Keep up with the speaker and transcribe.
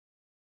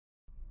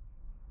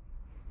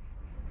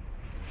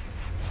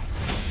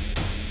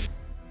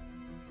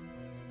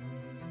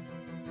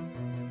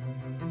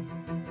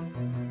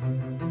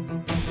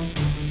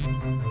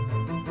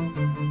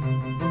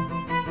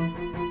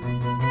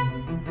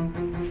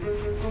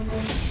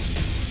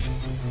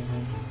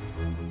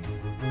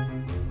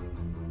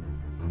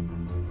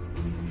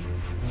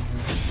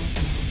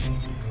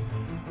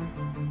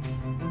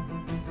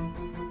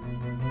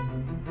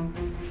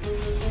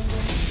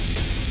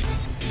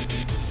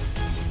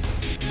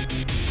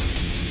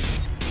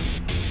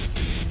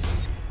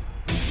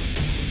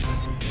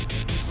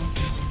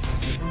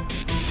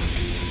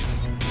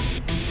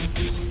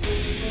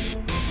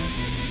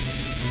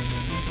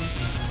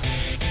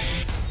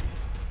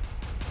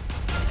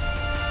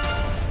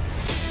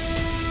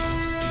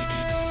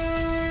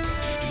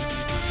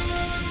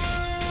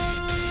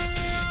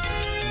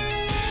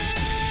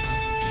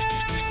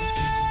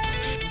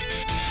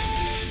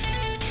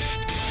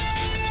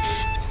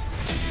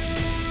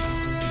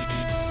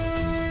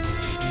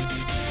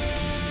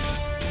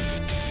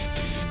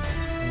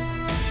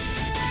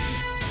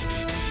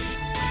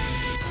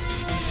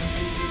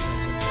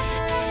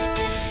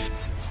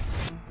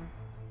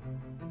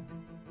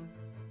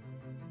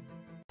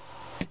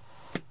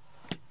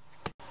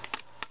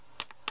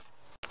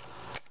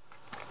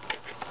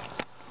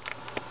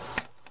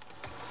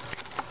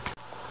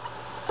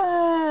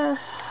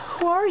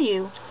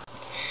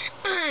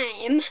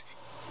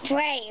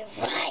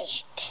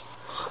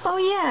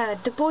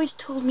boys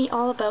told me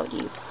all about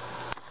you.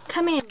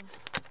 Come in.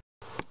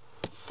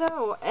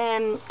 So,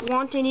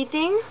 want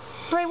anything,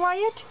 Bray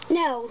Wyatt?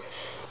 No.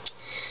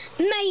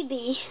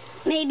 Maybe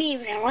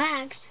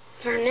relax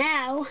for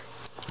now.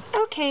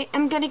 Okay,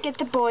 I'm gonna get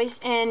the boys,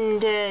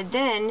 and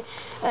then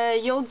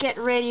you'll get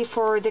ready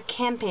for the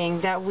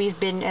camping that we've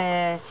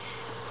been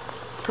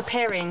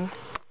preparing.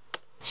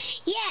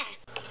 Yeah.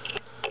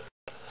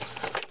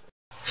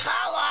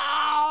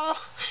 Hello,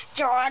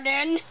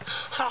 Jordan.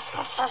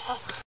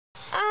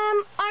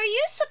 Are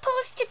you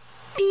supposed to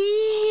be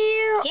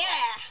here?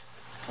 Yeah.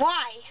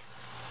 Why?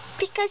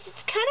 Because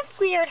it's kind of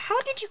weird. How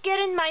did you get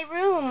in my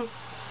room?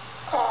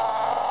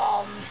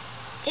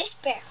 This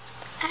bear.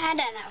 I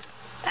don't know.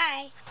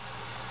 Bye.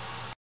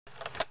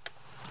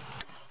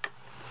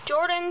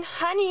 Jordan,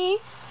 honey,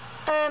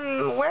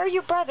 where are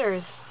your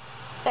brothers?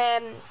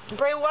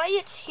 Bray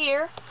Wyatt's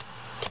here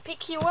to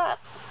pick you up.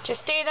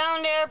 Just stay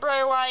down there,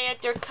 Bray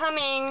Wyatt. They're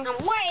coming. I'm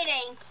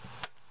waiting.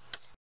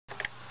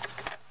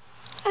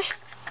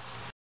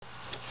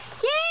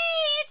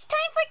 Yay! It's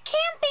time for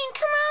camping.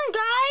 Come on,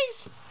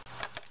 guys.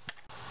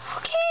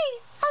 Okay,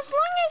 as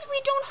long as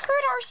we don't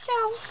hurt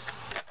ourselves.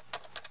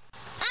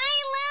 I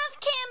love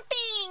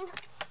camping.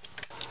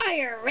 Are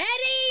you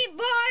ready,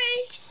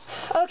 boys?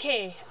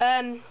 Okay,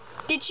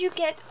 did you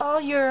get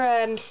all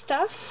your,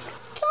 stuff?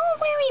 Don't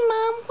worry,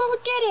 Mom. We'll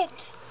get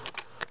it.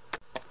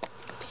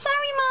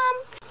 Sorry,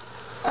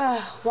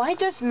 Mom. Why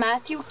does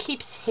Matthew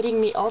keeps hitting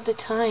me all the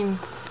time?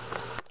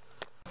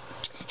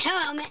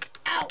 Hello, man.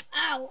 Ow,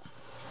 ow.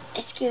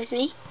 Excuse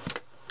me.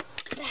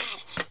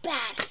 Bad.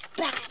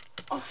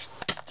 Oh.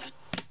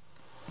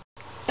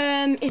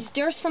 Is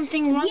there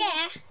something wrong?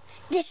 Yeah,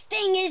 this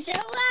thing is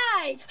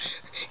alive.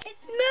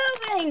 It's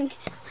moving.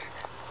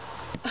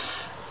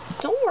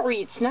 Don't worry,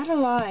 it's not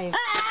alive.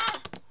 Ah!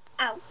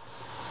 Ow.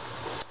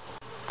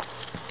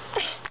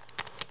 There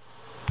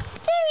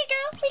we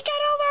go. We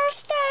got all our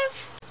stuff.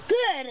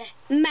 Good,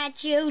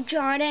 Matthew,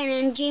 Jordan,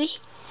 and Jimmy.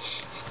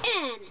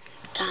 And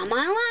come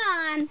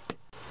along.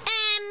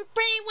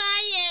 Bray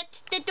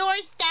Wyatt, the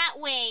door's that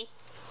way.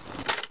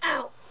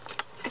 Ow.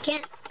 I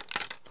can't.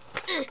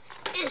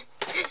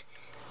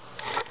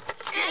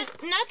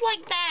 Not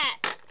like that.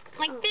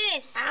 Like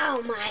this.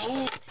 Ow, my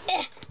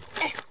head.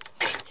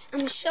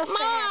 I'm so fat.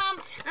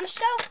 Mom! I'm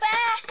so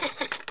fat.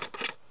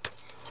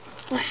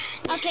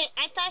 Okay,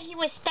 I thought he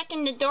was stuck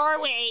in the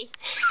doorway.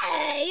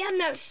 Hey, I'm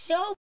not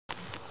so.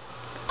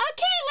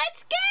 Okay,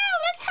 let's go.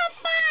 Let's have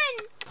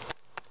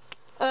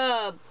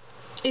fun.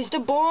 Is the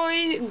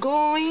boy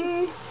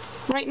going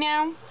right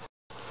now?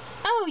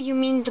 Oh, you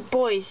mean the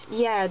boys.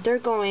 Yeah, they're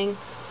going.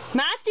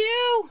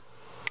 Matthew!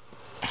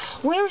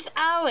 Where's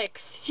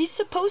Alex? He's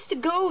supposed to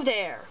go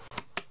there.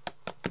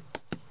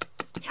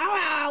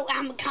 Hello,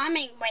 I'm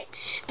coming with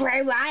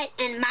Bray Wyatt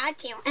and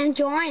Matthew and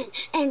Jordan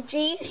and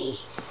Jimmy.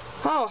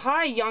 Oh,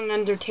 hi, young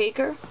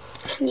Undertaker.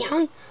 I'm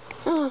young.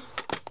 Oh.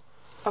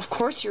 Of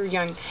course you're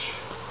young.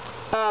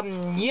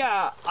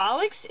 Yeah,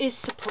 Alex is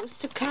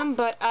supposed to come,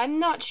 but I'm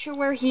not sure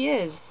where he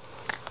is.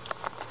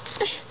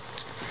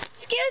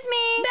 Excuse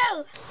me.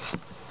 No.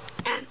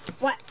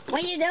 What are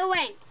you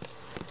doing?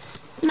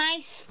 My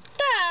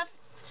stuff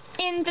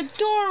in the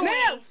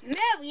doorway.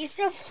 Move, you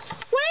so...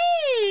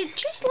 Wait,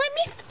 just let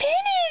me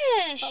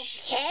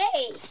finish.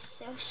 Okay,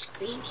 so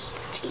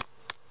screamy.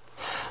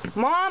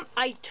 Mom,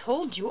 I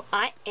told you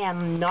I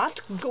am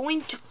not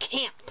going to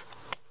camp.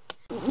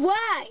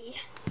 Why?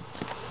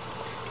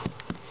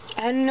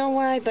 I don't know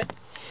why, but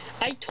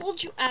I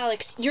told you,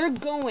 Alex, you're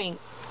going,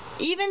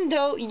 even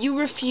though you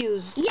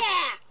refused.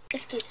 Yeah.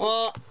 Excuse me.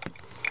 Well,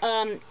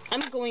 I'm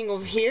going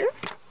over here,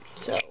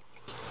 so.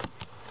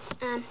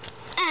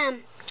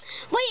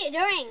 What are you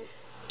doing?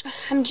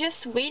 I'm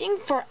just waiting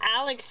for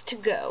Alex to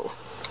go.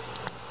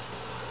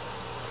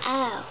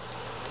 Oh,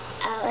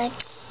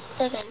 Alex.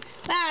 Okay.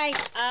 Bye.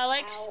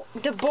 Alex, Ow.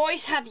 the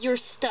boys have your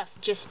stuff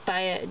just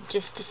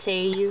to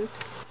say you.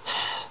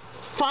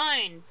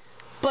 Fine,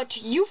 but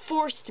you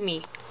forced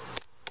me.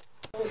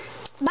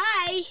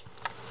 Bye.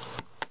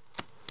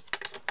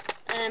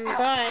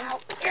 Bye. Ow.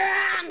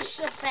 I'm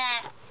so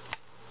fat.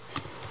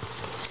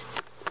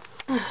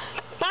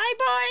 Bye,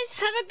 boys.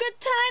 Have a good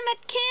time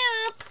at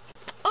camp.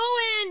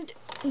 Oh, and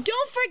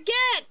don't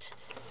forget,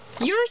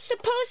 you're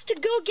supposed to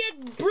go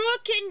get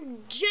Brooke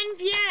and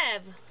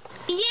Genevieve.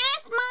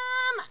 Yes,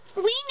 Mom.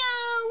 We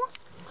know.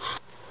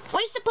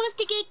 We're supposed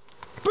to get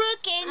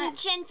Brooke and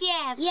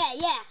Genevieve.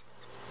 Yeah.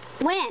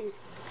 When?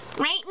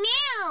 Right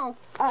now.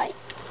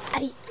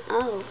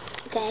 Oh,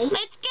 okay.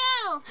 Let's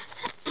go.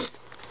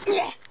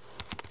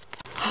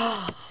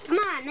 Come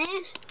on,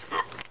 man.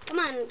 Come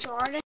on,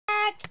 Jordan.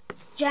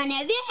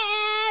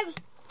 Genevieve.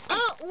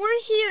 Oh,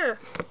 we're here.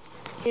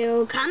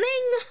 You coming?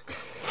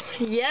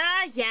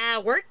 Yeah,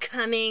 we're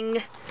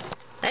coming.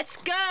 Let's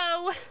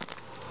go.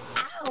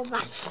 Ow,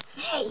 my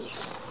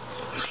face.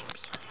 My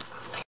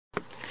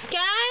beautiful.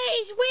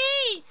 Guys,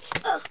 wait.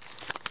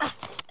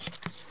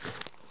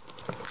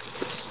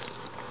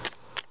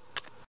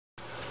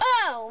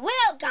 Oh,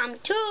 welcome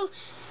to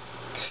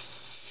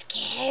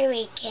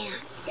scary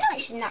camp. No,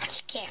 it's not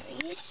scary.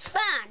 It's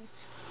fun.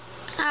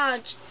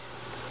 Ouch.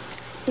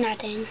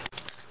 Nothing.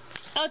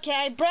 Okay,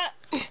 I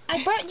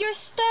brought your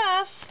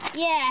stuff.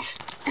 Yeah.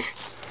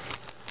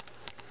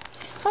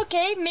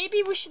 Okay,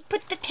 maybe we should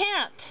put the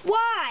tent.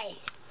 Why?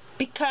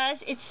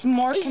 Because it's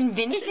more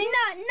convincing? It's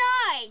not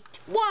night.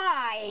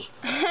 Why?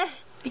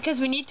 Because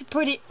we need to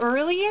put it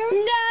earlier?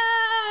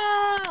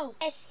 No!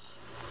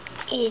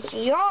 It's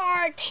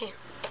your tent.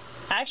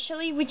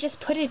 Actually, we just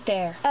put it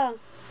there. Oh,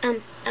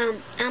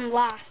 I'm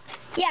lost.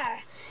 Yeah.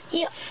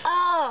 Yeah.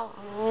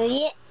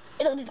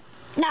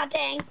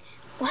 Nothing.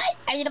 What?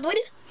 I don't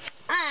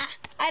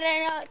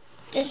know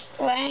this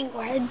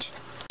language.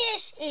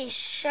 This is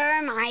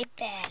sure my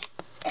bed.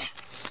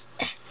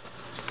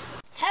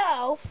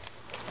 Hello.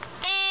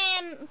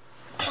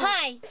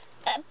 Hi.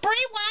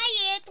 Bray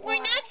Wyatt, we're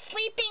not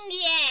sleeping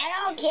yet. I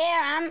don't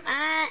care.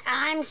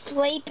 I'm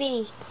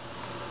sleepy.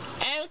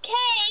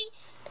 Okay,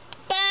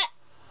 but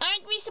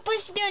aren't we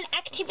supposed to do an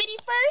activity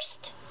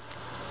first?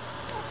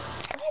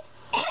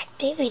 What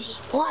activity?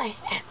 What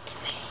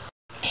activity?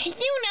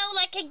 You know,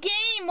 like a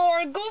game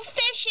or go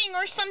fishing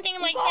or something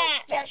like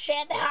that.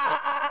 Fishing.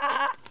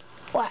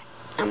 What?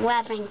 I'm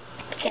laughing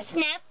because It's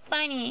not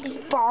funny. it's a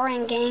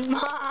boring game.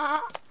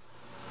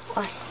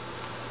 What?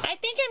 I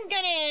think I'm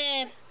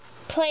gonna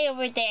play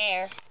over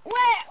there.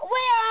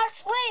 Where are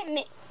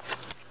sleeping?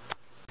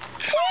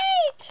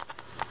 Wait!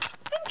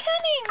 I'm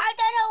coming. I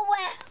don't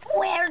know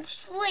where to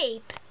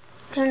sleep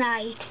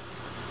tonight.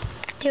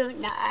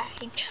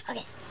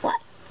 Okay,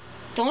 what?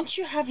 Don't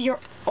you have your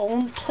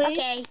own place?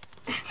 Okay.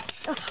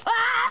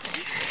 Ah!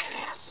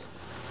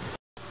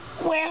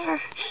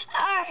 Where?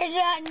 I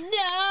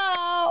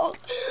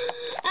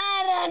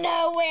don't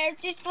know where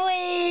to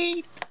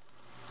sleep.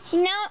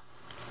 You know,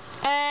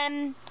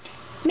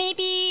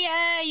 maybe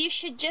you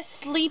should just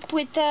sleep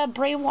with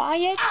Bray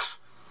Wyatt.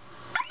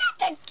 I'm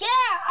not a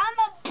girl. I'm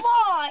a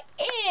boy.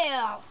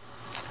 Ew.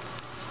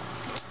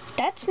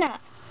 That's not.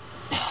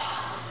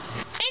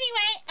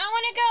 Anyway, I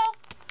want to go.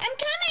 I'm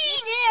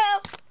coming.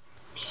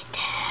 Me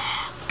too.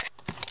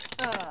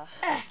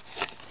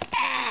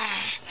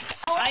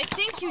 I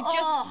think you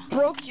just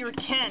broke your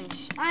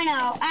tent. I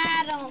know.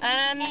 I don't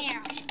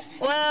care.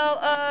 Well,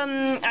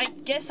 I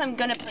guess I'm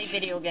gonna play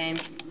video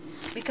games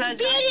because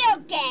Video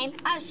game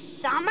of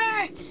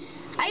summer?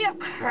 Are you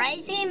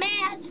crazy,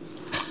 man?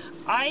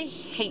 I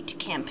hate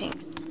camping.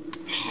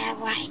 I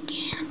like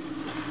camp.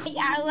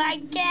 I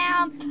like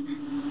camp.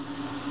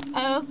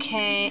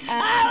 Okay.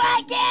 I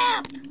like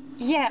camp.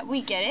 Yeah,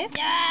 we get it.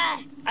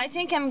 Yeah. I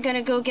think I'm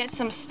gonna go get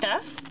some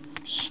stuff.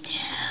 Me too.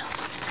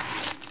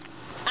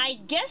 I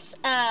guess,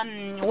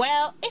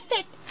 well, if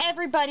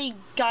everybody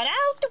got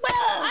out,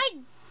 well,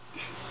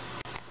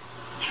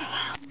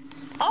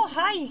 Oh,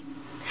 hi.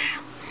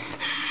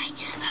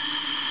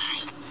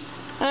 Hi.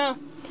 Oh,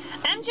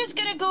 I'm just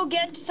gonna go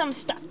get some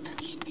stuff.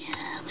 Me too.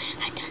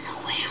 I don't know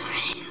where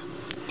I am.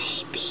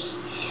 Maybe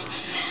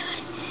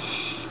food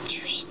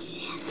treat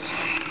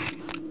center.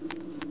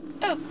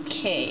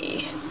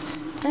 Okay.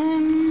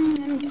 I'm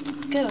gonna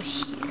go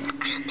here.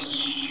 I'm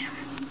here.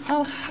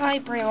 Oh, hi,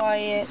 Bray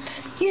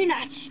Wyatt. You're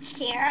not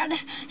scared.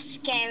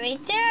 Scary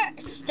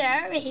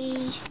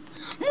story.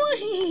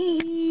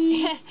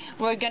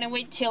 We're gonna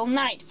wait till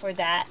night for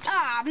that.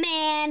 Aw,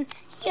 man.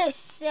 You're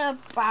so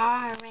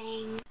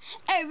boring.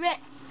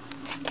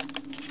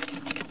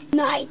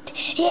 Night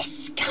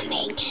is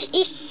coming.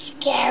 It's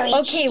scary.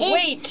 Okay,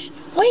 wait.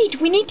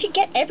 We need to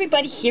get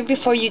everybody here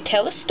before you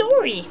tell a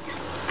story.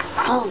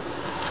 Oh,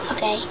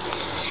 okay.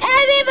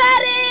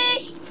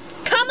 Everybody!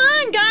 Come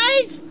on,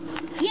 guys.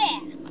 Yeah.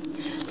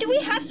 Do we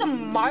have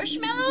some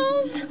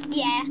marshmallows?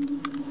 Yeah.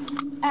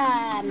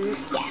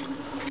 Yeah.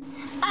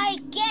 I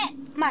get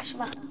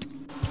marshmallow.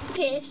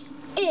 This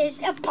is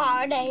a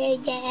party.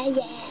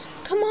 Yeah.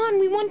 Come on,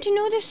 we want to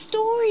know the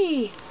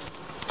story.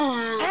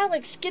 Uh,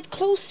 Alex, get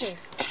closer.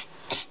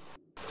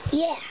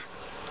 yeah.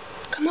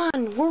 Come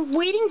on, we're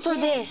waiting for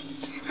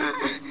this.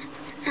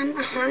 I'm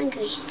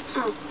hungry.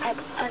 Oh, I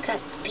got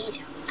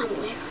pizza. I'm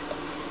weird.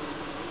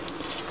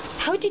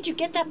 How did you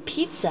get that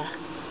pizza?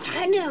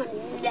 I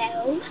don't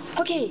know.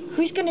 Okay,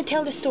 who's gonna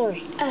tell the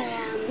story?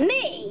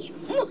 Me.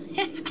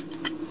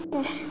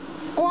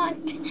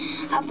 Once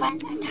upon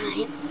a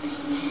time,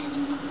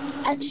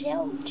 a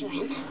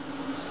children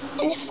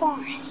in the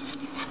forest,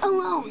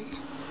 alone,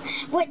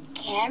 with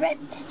carrot,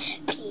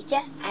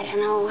 pizza, I don't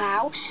know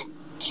how,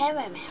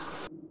 caramel,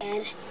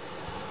 and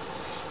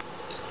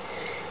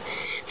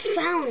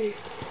found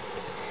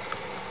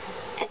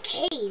a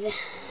cave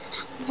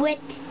with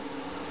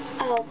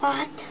a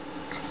lot,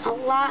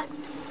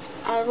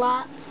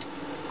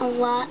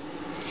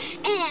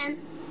 and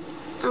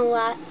a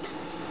lot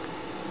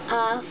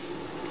of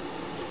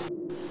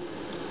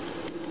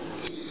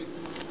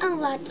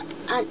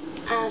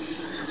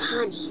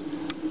honey.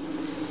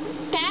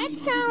 That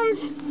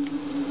sounds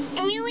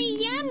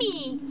really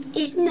yummy.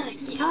 It's not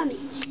yummy.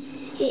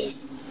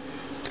 It's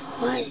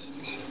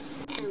poisonous.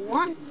 And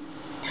one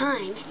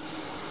time,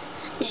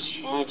 the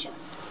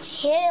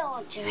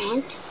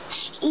children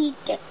eat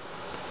the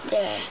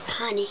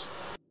honey,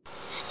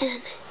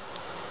 and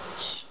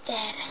he's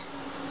dead.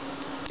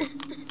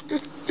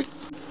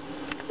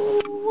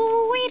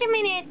 Wait a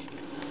minute.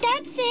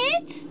 That's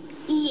it?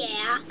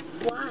 Yeah.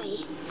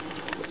 Why?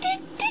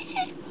 This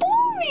is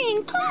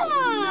boring. Come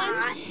on.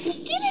 Not. Give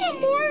it a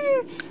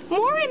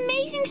more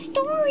amazing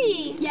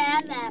story. Yeah,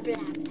 blah, blah,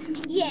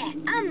 blah. Yeah,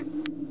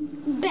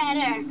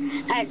 better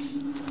at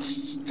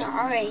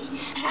story.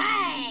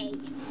 Hey!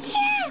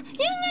 Yeah,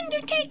 young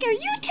Undertaker,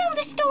 you tell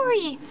the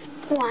story.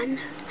 One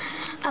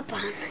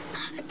upon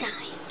a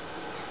time,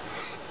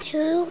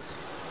 two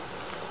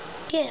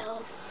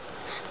girls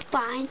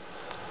find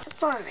the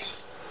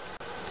forest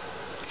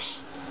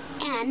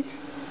and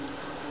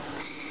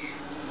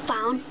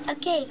found a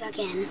cave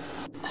again.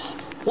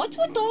 What's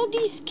with all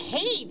these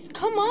caves?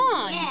 Come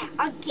on. Yeah,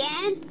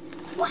 again?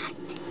 What?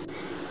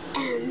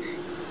 And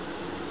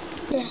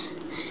the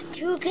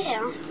two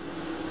girls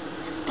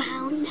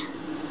found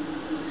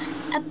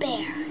a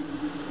bear.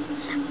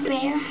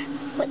 Bear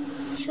with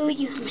two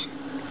humans.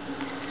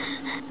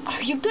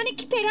 Are you gonna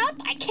keep it up?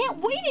 I can't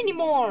wait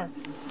anymore.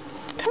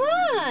 Come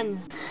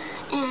on.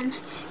 And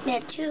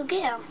the two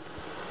girls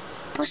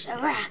push a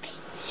rock.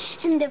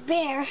 And the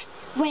bear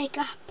wake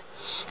up.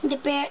 And the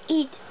bear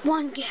eat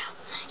one girl.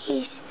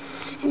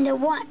 And the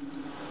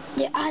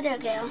other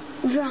girl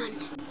run.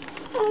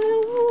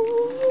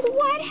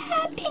 What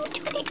happened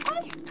to the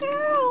other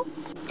girl?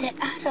 The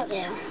other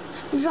girl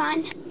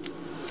run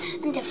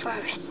in the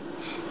forest.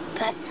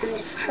 But in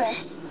the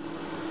forest,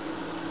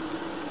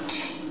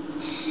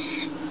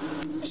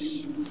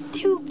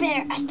 two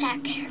bears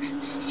attack her,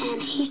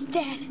 and he's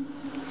dead.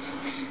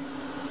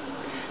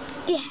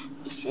 Yeah,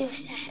 it's so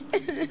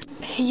sad.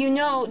 You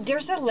know,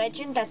 there's a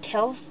legend that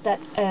tells that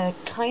a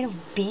kind of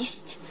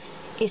beast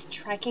is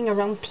tracking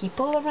around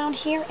people around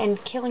here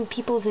and killing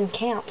people in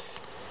camps.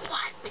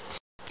 What?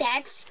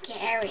 That's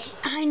scary.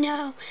 I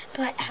know,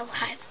 but I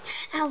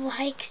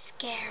like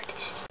scared.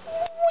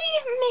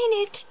 Wait a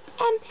minute.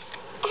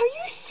 Are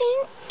you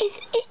saying is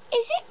it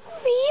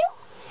real?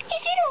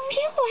 Is it a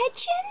real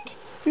legend?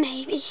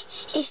 Maybe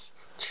it's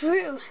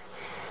true.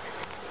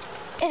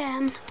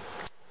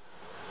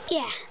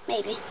 Yeah,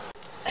 maybe.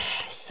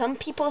 Some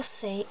people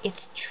say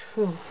it's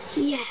true,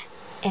 Yeah,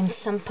 and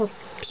some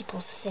people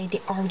say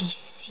they already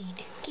seen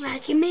it.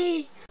 like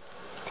me.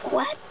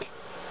 What?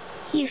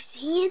 You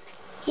seen?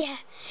 Yeah,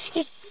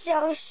 it's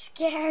so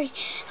scary,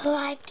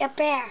 like a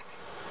bear.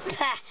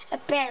 A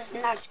bear's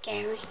not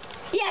scary.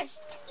 Yes,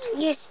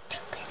 you're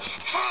stupid.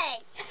 Hey,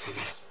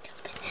 you're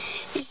stupid.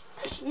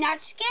 It's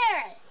not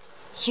scary.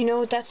 You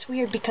know, that's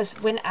weird because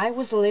when I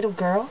was a little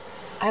girl,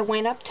 I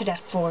went up to that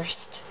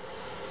forest.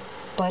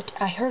 But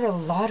I heard a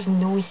lot of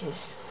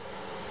noises.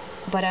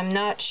 But I'm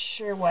not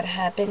sure what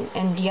happened.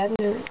 And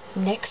the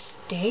next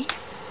day,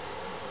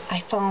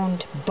 I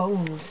found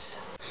bones.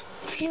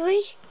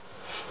 Really?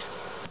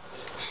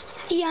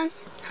 Young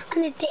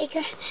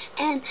Undertaker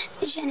and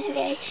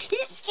Genevieve,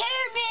 you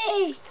scared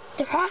me!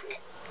 The Rock?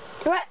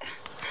 The Rock?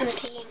 I'm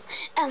peeing.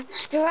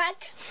 The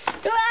Rock?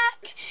 The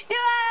Rock? The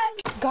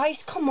Rock!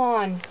 Guys, come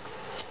on.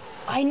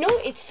 I know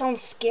it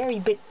sounds scary,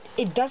 but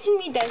it doesn't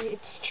mean that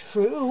it's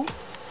true.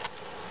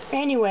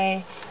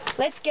 Anyway,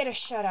 let's get a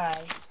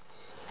shut-eye.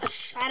 A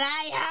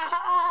shut-eye?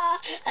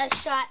 A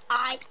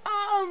shut-eye?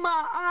 Oh,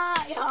 my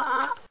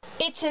eye!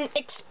 It's an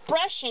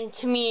expression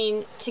to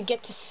mean to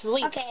get to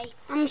sleep. Okay,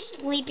 I'm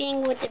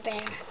sleeping with the bear.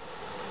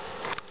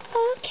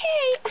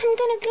 Okay, I'm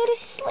gonna go to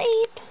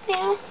sleep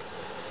now.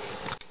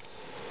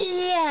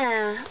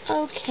 Yeah,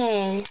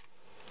 okay.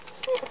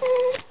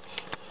 Yeah,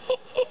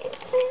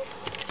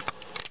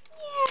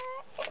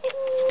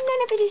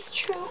 none of it is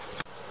true.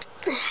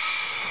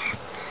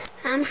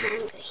 I'm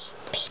hungry.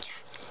 Pizza,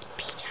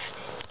 pizza,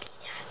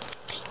 pizza,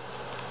 pizza.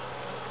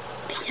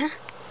 Pizza?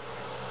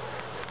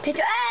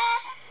 Pizza? Ah!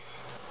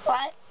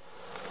 What?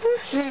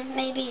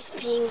 Maybe it's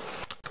being...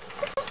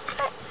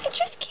 I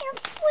just can't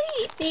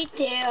sleep. Me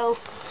too.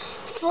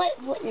 Sleep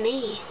with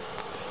me.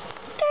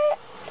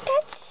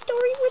 That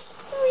story was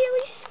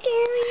really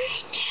scary.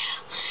 I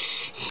know.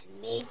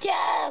 And me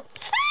too.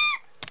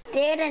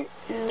 Didn't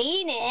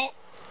mean it.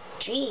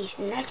 Jeez,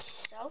 and that's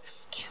so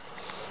scary.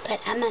 But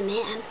I'm a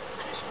man.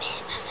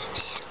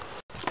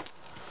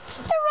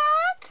 The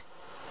Rock?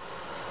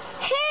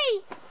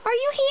 Hey, are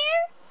you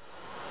here?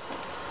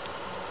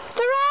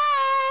 The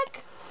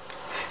Rock!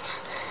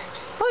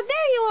 Oh,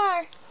 there you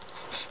are.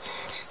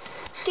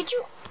 Did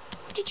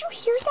you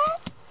hear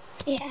that?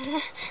 Yeah,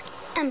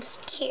 I'm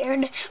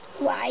scared.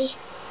 Why?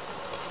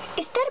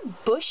 Is that a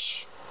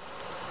bush?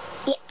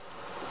 Yeah.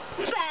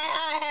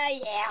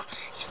 Yeah.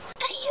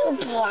 Are you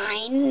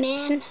blind,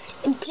 man?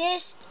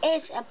 This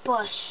is a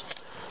bush.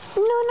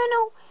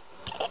 No.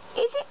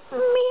 Is it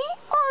me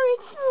or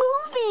it's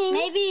moving?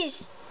 Maybe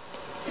it's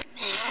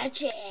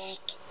magic.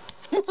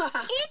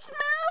 It's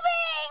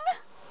moving!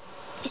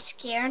 You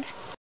scared?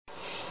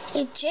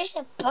 It's just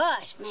a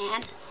bush,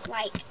 man.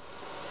 Like,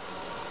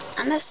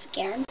 I'm not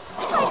scared.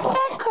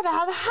 That could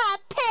have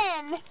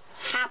happened.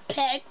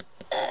 Happy.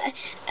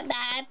 I'm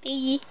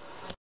happy.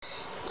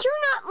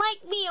 You're not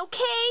like me,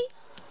 okay?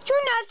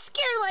 You're not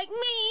scared like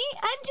me.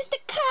 I'm just a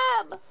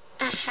cub.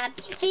 A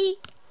happy feet.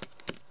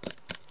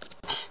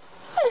 I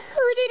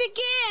heard it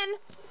again.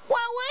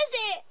 What was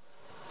it?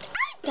 I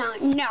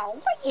don't know.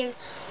 What are you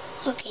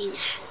looking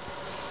at?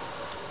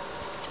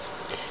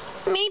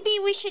 Maybe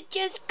we should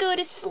just go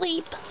to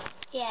sleep.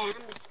 Yeah,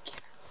 I'm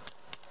scared.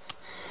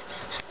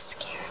 I'm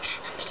scared.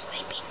 I'm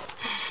sleeping.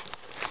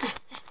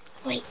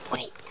 Wait.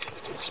 I'm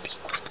sleeping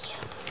with you.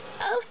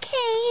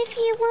 Okay, if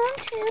you want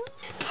to.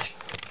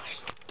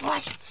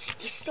 Push.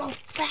 He's so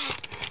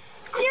fat.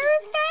 Your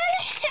fat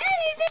head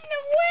is in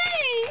the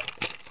way.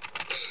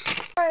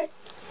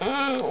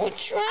 We're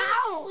trying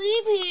to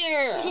sleep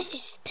here. This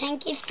is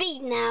stinky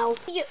feet now.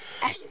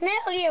 I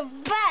smell your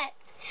butt.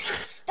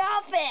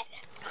 Stop it.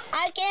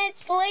 I can't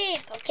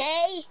sleep,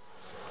 okay?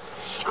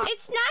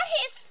 It's not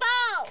his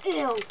fault.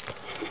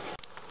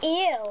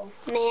 Ew,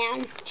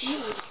 man.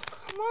 Jeez.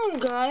 Come on,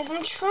 guys.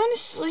 I'm trying to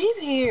sleep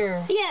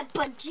here. Yeah,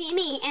 but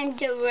Jimmy and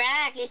the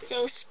rat is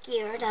so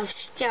scared of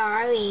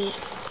Story.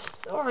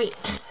 Story?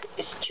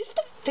 It's just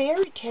a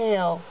fairy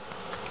tale.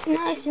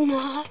 No, it's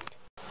not.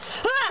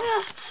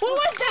 Ah! What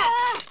was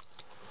that?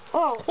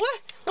 Oh.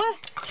 What?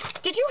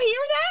 Did you hear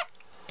that?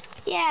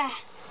 Yeah.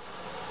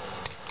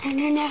 I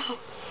don't know.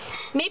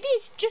 Maybe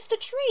it's just a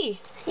tree.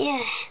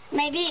 Yeah,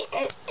 maybe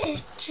a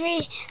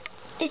tree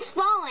is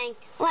falling,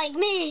 like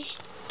me.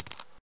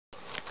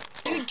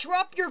 You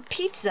drop your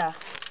pizza.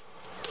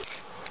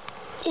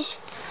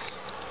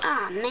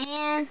 Aw,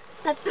 man.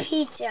 My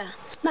pizza.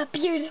 My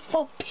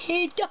beautiful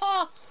pizza.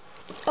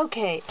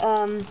 Okay,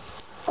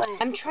 What?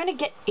 I'm trying to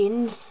get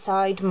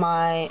inside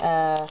my,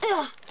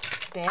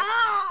 bed.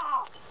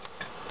 Oh!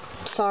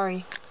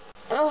 Sorry.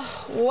 Ugh,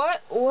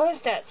 what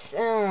was that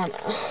sound?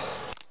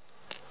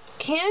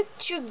 Can't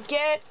you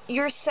get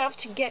yourself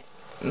to get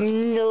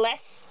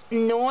less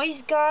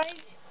noise,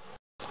 guys?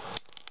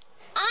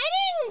 I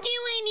didn't do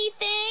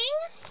anything.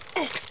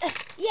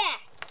 Yeah,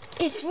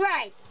 it's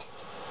right.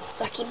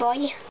 Lucky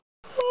boy.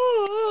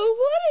 Oh,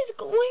 what is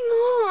going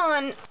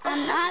on?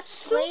 I'm not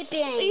So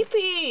sleeping.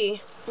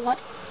 sleepy. What?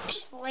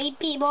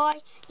 Sleepy boy?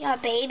 You're a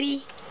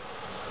baby?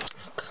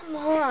 Come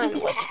on,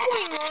 what's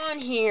going on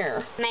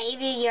here?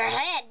 Maybe your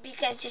head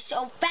because you're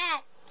so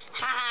fat.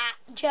 Ha!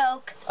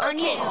 Joke on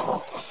Okay,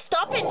 you.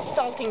 stop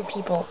insulting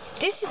people.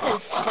 This isn't I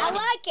funny.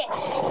 like it.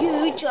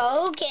 You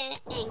joking.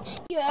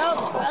 You're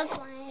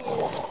Brooklyn.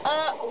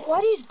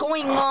 What is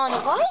going on?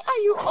 Why are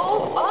you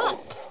all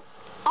up?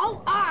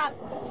 All up.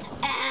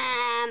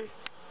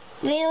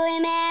 Really,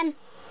 man?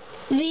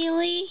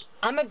 Really?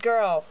 I'm a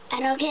girl.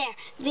 I don't care.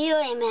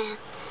 Really, man.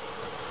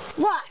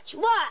 Watch.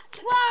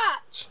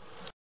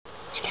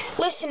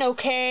 Listen,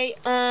 okay,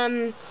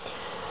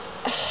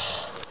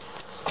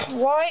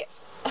 why,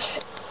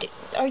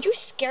 are you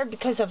scared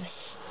because of a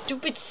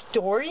stupid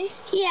story?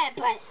 Yeah,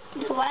 but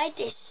the light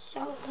is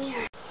so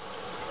weird.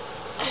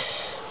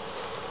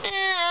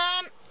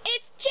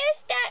 It's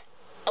just that,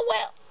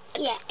 well,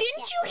 Yeah.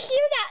 didn't you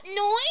hear that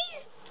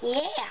noise?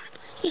 Yeah.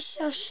 He's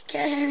so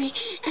scary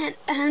and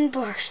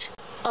unbushed.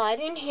 I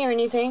didn't hear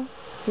anything.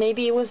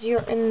 Maybe it was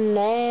your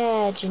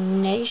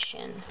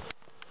imagination.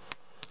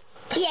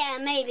 Yeah,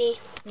 maybe.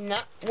 No,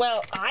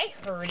 well, I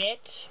heard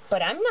it,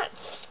 but I'm not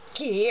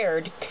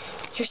scared.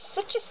 You're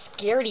such a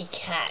scaredy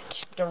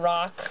cat, The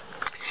Rock.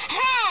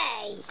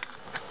 Hey!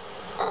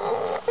 Oh,